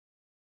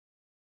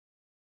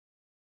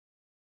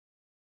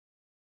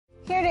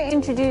Here to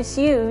introduce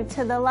you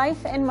to the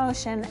Life in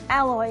Motion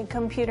Alloy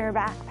Computer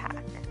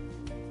Backpack.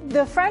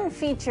 The front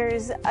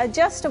features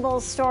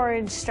adjustable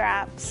storage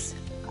straps,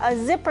 a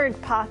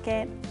zippered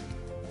pocket,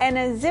 and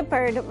a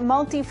zippered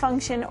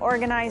multifunction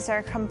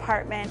organizer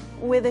compartment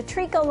with a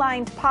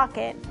treacle-lined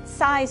pocket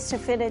sized to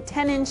fit a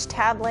 10-inch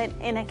tablet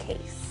in a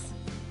case.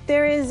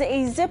 There is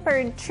a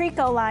zippered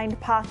treacle-lined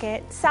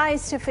pocket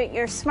sized to fit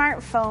your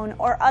smartphone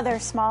or other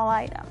small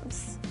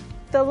items.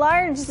 The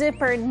large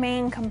zippered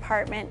main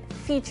compartment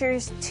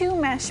features 2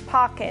 mesh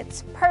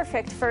pockets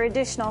perfect for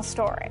additional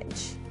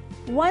storage.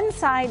 One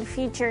side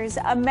features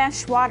a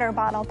mesh water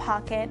bottle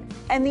pocket,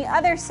 and the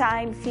other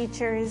side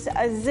features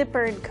a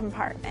zippered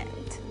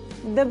compartment.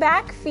 The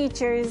back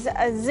features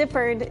a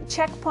zippered,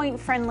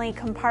 checkpoint-friendly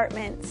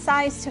compartment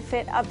sized to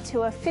fit up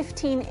to a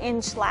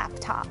 15-inch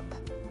laptop.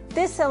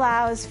 This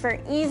allows for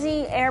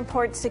easy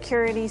airport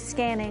security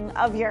scanning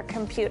of your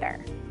computer.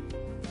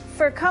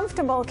 For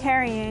comfortable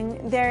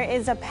carrying, there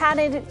is a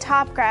padded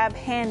top grab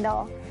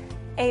handle,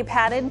 a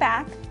padded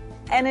back,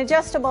 and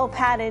adjustable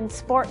padded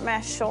sport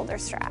mesh shoulder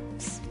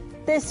straps.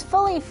 This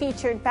fully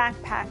featured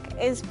backpack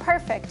is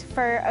perfect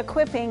for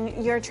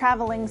equipping your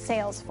traveling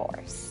sales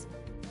force.